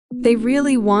They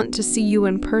really want to see you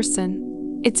in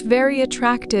person. It's very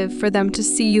attractive for them to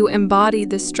see you embody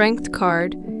the Strength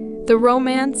card. The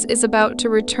romance is about to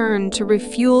return to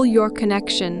refuel your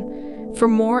connection for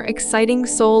more exciting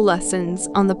soul lessons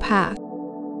on the path.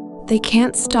 They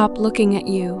can't stop looking at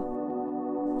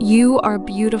you. You are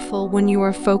beautiful when you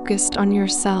are focused on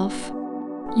yourself.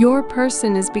 Your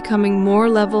person is becoming more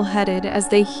level-headed as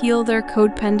they heal their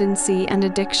codependency and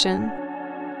addiction.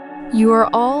 You are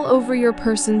all over your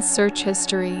person's search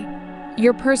history.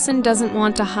 Your person doesn't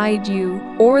want to hide you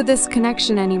or this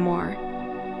connection anymore.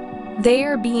 They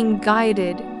are being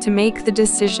guided to make the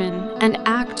decision and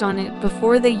act on it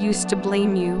before they used to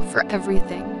blame you for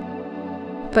everything.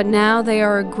 But now they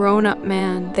are a grown-up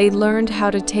man. They learned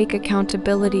how to take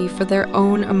accountability for their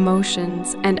own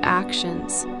emotions and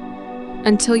actions.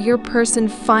 Until your person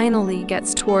finally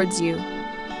gets towards you,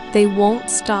 they won't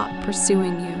stop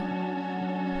pursuing you.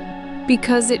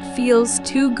 Because it feels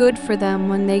too good for them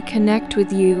when they connect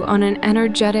with you on an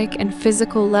energetic and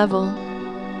physical level.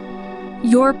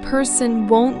 Your person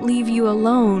won't leave you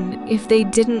alone. If they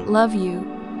didn't love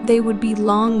you, they would be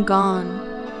long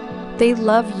gone. They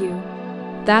love you.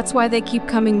 That's why they keep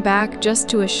coming back, just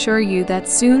to assure you that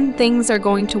soon things are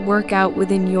going to work out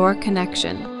within your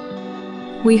connection.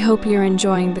 We hope you're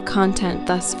enjoying the content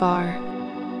thus far.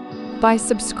 By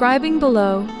subscribing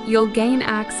below, you'll gain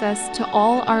access to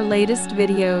all our latest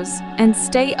videos and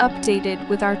stay updated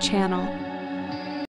with our channel.